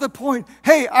what was the point?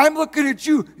 Hey, I'm looking at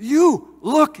you. You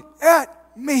look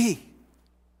at me.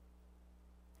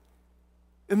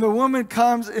 And the woman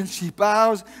comes and she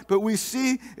bows, but we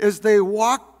see as they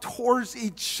walk towards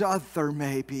each other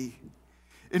maybe.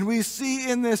 And we see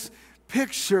in this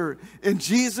picture, and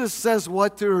Jesus says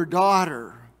what to her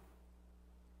daughter?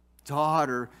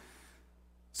 Daughter,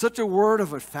 such a word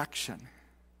of affection,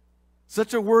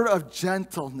 such a word of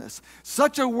gentleness,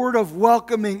 such a word of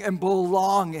welcoming and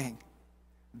belonging.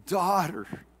 Daughter,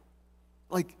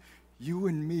 like you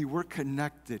and me, we're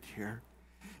connected here.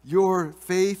 Your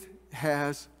faith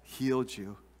has healed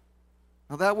you.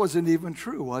 Now that wasn't even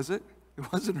true, was it?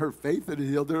 It wasn't her faith that had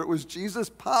healed her. It was Jesus'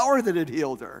 power that had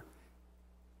healed her.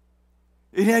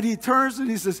 And yet he turns and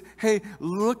he says, hey,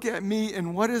 look at me.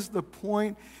 And what is the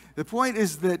point? The point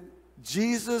is that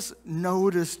Jesus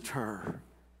noticed her.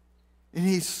 And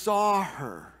he saw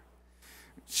her.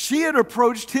 She had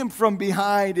approached him from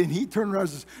behind, and he turned around and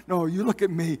says, no, you look at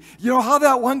me. You know how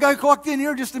that one guy walked in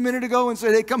here just a minute ago and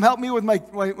said, hey, come help me with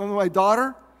my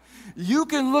daughter? You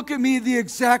can look at me the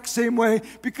exact same way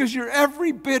because you're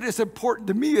every bit as important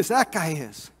to me as that guy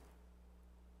is.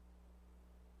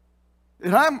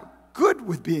 And I'm good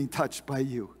with being touched by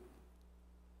you.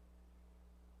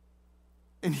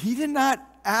 And he did not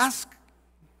ask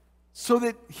so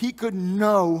that he could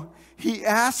know. He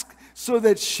asked so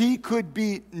that she could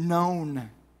be known.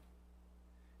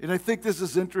 And I think this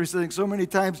is interesting. So many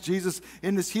times Jesus,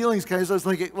 in his healings, guys, I was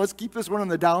like, hey, let's keep this one on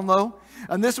the down low.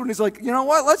 And this one, he's like, you know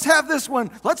what? Let's have this one.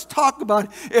 Let's talk about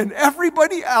it. And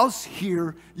everybody else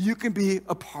here, you can be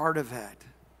a part of it.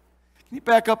 Can you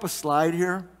back up a slide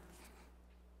here?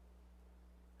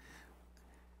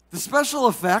 The special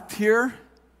effect here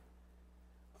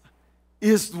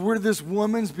is where this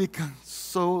woman's become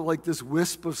so like this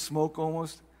wisp of smoke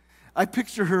almost. I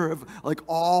picture her of like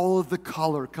all of the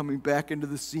color coming back into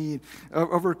the scene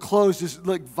of her clothes just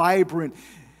like vibrant.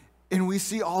 And we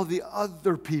see all the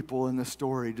other people in the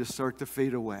story just start to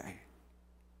fade away.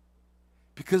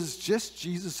 Because it's just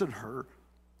Jesus and her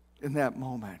in that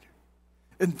moment.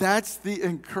 And that's the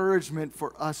encouragement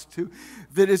for us too,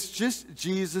 that it's just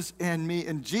Jesus and me.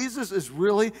 And Jesus is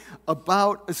really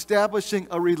about establishing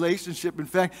a relationship. In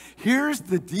fact, here's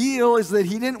the deal, is that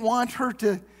he didn't want her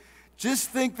to just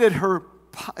think that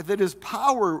his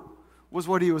power was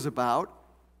what he was about.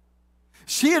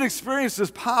 She had experienced his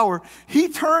power. He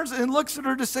turns and looks at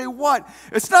her to say, what?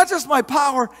 It's not just my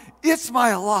power, it's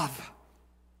my love.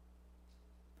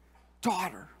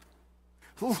 Daughter,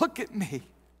 look at me.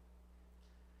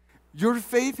 Your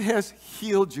faith has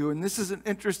healed you. And this is an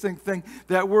interesting thing.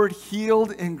 That word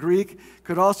healed in Greek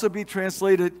could also be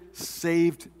translated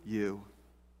saved you.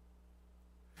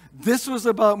 This was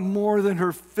about more than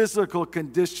her physical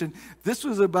condition. This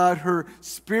was about her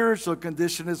spiritual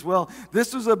condition as well.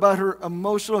 This was about her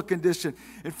emotional condition.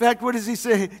 In fact, what does he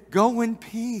say? Go in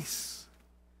peace.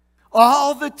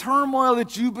 All the turmoil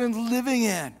that you've been living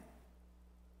in,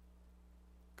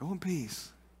 go in peace.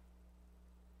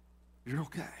 You're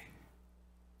okay.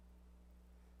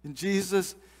 And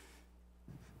Jesus,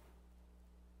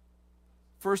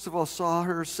 first of all, saw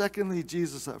her. Secondly,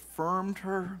 Jesus affirmed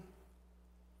her.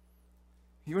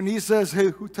 When he says, hey,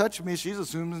 who touched me? She's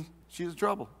assuming she's in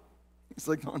trouble. He's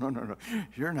like, no.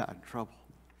 You're not in trouble.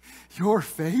 Your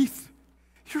faith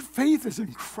is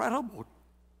incredible.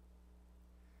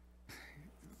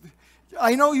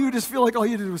 I know you just feel like all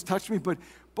you did was touch me, but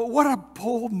what a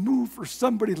bold move for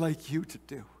somebody like you to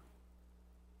do.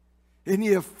 And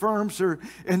he affirms her,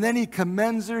 and then he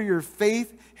commends her. Your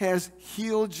faith has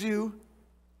healed you.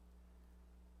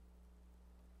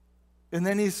 And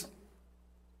then he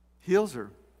heals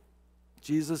her.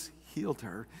 Jesus healed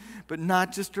her. But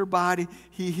not just her body.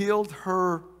 He healed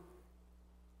her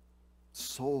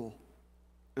soul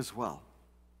as well.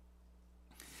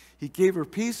 He gave her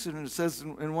peace, and it says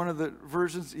in one of the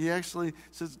versions, he actually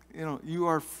says, you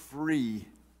are free.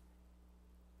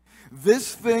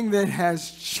 This thing that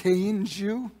has chained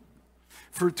you,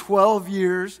 for 12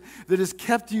 years, that has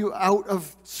kept you out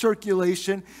of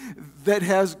circulation, that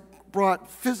has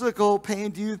brought physical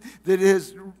pain to you, that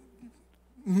has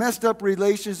messed up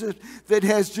relationships, that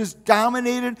has just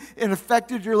dominated and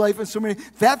affected your life in so many,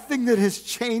 that thing that has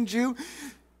changed you,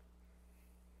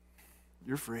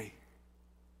 you're free.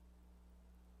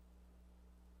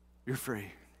 You're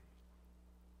free.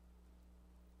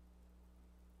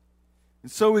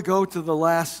 And so we go to the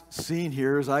last scene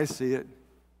here as I see it.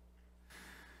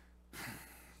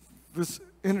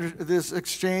 This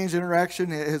exchange, interaction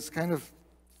has kind of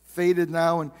faded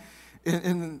now,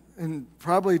 and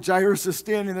probably Jairus is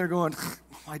standing there going,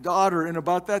 my daughter. And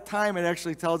about that time, it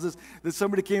actually tells us that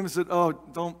somebody came and said, oh,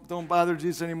 don't bother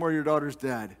Jesus anymore, your daughter's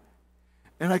dead.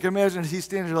 And I can imagine he's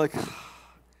standing there like,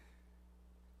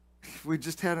 we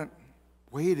just hadn't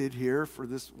waited here for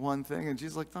this one thing. And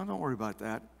Jesus is like, no, don't worry about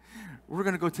that. We're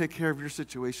going to go take care of your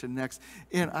situation next.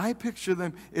 And I picture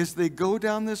them as they go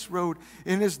down this road,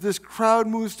 and as this crowd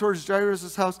moves towards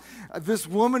Jairus' house, this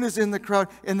woman is in the crowd,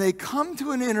 and they come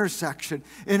to an intersection.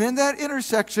 And in that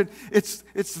intersection, it's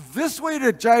this way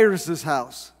to Jairus'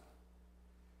 house.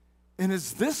 And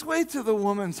it's this way to the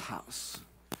woman's house,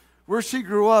 where she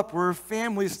grew up, where her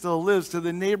family still lives, to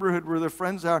the neighborhood where their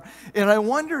friends are. And I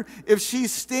wonder if she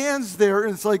stands there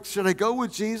and it's like, should I go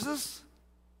with Jesus?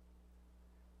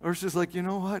 Or she's like, you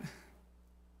know what?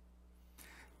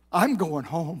 I'm going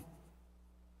home.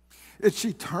 And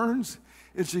she turns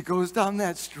and she goes down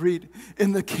that street.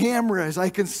 And the camera, as I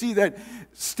can see that,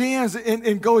 stands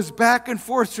and goes back and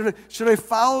forth. Should I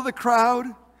follow the crowd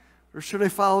or should I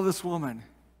follow this woman?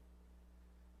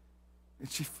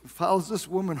 And she follows this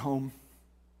woman home.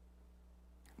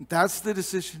 That's the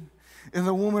decision. And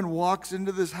the woman walks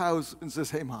into this house and says,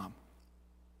 hey, Mom.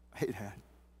 Hey, Dad.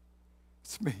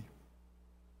 It's me.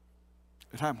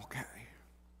 And I'm okay.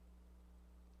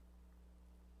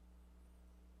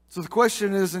 So the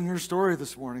question is, in your story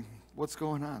this morning, what's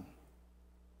going on?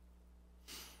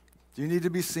 Do you need to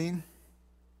be seen?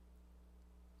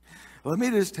 Let me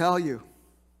just tell you,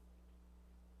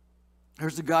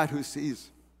 there's a God who sees.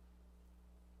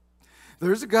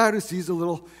 There's a God who sees a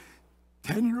little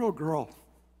 10-year-old girl.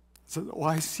 Says, oh,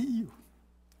 I see you.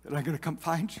 And I'm going to come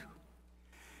find you.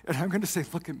 And I'm going to say,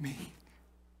 look at me.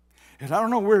 And I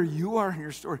don't know where you are in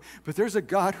your story, but there's a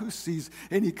God who sees,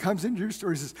 and he comes into your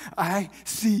story and says, I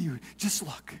see you. Just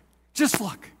look. Just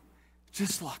look.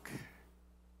 Just look.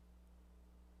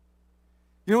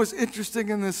 You know what's interesting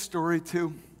in this story,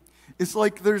 too? It's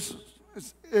like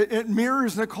it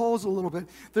mirrors Nicole's a little bit.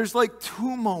 There's like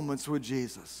two moments with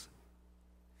Jesus.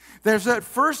 There's that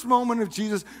first moment of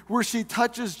Jesus where she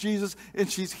touches Jesus and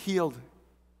she's healed.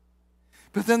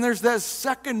 But then there's that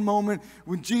second moment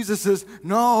when Jesus says,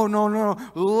 no,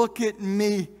 look at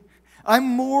me. I'm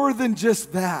more than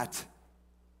just that.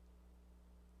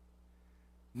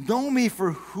 Know me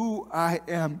for who I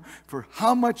am, for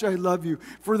how much I love you,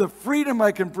 for the freedom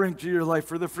I can bring to your life,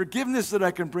 for the forgiveness that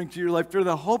I can bring to your life, for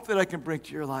the hope that I can bring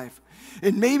to your life.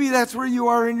 And maybe that's where you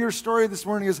are in your story this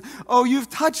morning is, oh, you've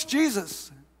touched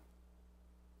Jesus.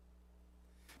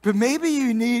 But maybe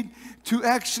you need to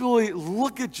actually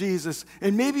look at Jesus,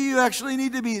 and maybe you actually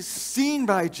need to be seen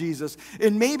by Jesus.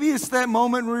 And maybe it's that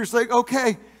moment where you're just like,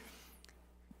 okay,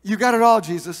 you got it all,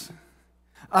 Jesus.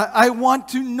 I want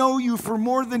to know you for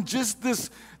more than just this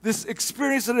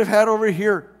experience that I've had over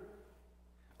here.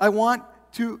 I want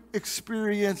to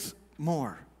experience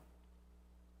more.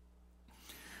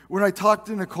 When I talked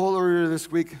to Nicole earlier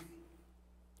this week,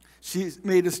 she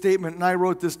made a statement, and I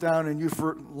wrote this down, and you've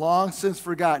long since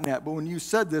forgotten that. But when you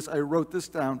said this, I wrote this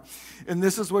down. And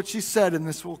this is what she said, and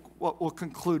this is what we'll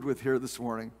conclude with here this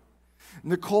morning.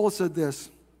 Nicole said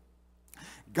this,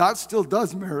 God still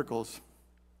does miracles.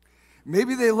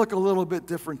 Maybe they look a little bit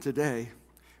different today,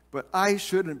 but I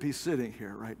shouldn't be sitting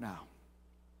here right now.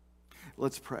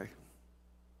 Let's pray.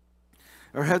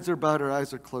 Our heads are bowed, our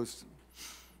eyes are closed.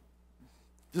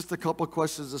 Just a couple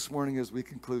questions this morning as we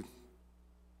conclude.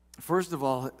 First of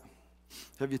all,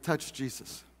 have you touched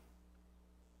Jesus?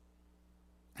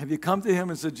 Have you come to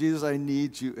him and said, Jesus, I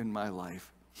need you in my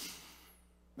life.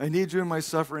 I need you in my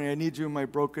suffering. I need you in my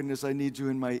brokenness. I need you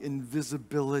in my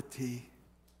invisibility.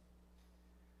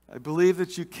 I believe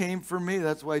that you came for me.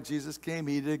 That's why Jesus came.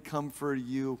 He did come for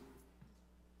you.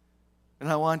 And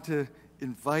I want to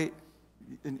invite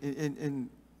and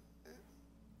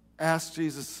ask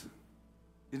Jesus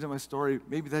into my story.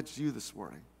 Maybe that's you this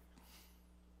morning.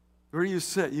 Where you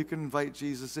sit, you can invite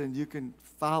Jesus in. You can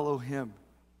follow him.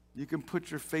 You can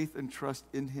put your faith and trust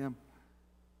in him.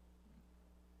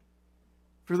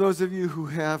 For those of you who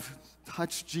have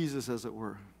touched Jesus, as it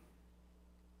were,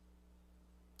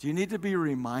 do you need to be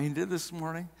reminded this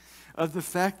morning of the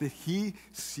fact that he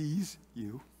sees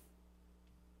you,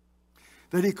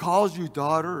 that he calls you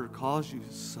daughter or calls you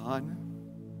son,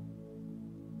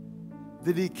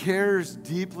 that he cares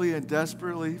deeply and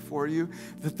desperately for you,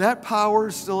 that power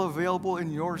is still available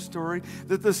in your story,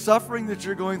 that the suffering that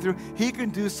you're going through, he can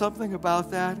do something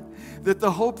about that, that the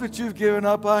hope that you've given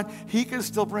up on, he can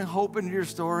still bring hope into your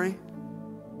story.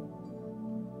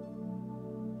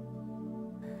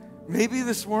 Maybe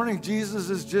this morning Jesus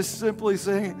is just simply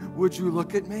saying, would you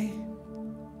look at me?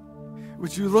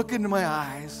 Would you look into my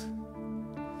eyes?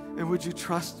 And would you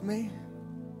trust me?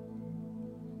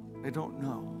 I don't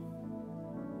know.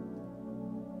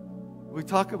 We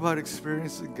talk about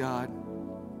experiencing God.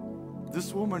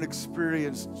 This woman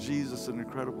experienced Jesus in an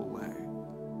incredible way.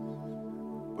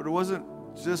 But it wasn't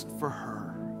just for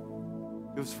her.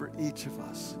 It was for each of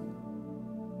us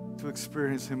to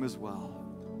experience him as well.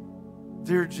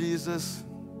 Dear Jesus,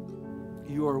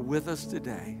 you are with us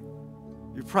today.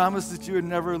 You promised that you would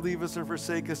never leave us or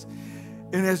forsake us.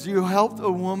 And as you helped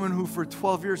a woman who for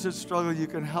 12 years had struggled, you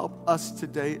can help us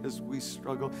today as we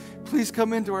struggle. Please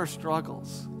come into our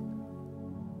struggles.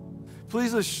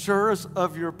 Please assure us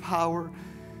of your power.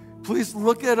 Please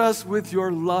look at us with your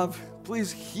love.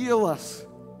 Please heal us.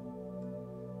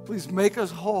 Please make us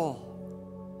whole.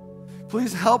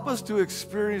 Please help us to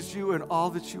experience you in all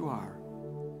that you are.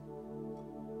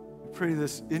 We pray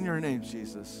this in your name,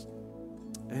 Jesus.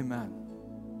 Amen.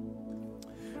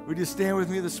 Would you stand with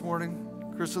me this morning?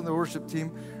 Chris and the worship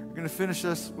team are going to finish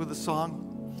us with a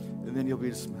song, and then you'll be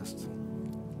dismissed.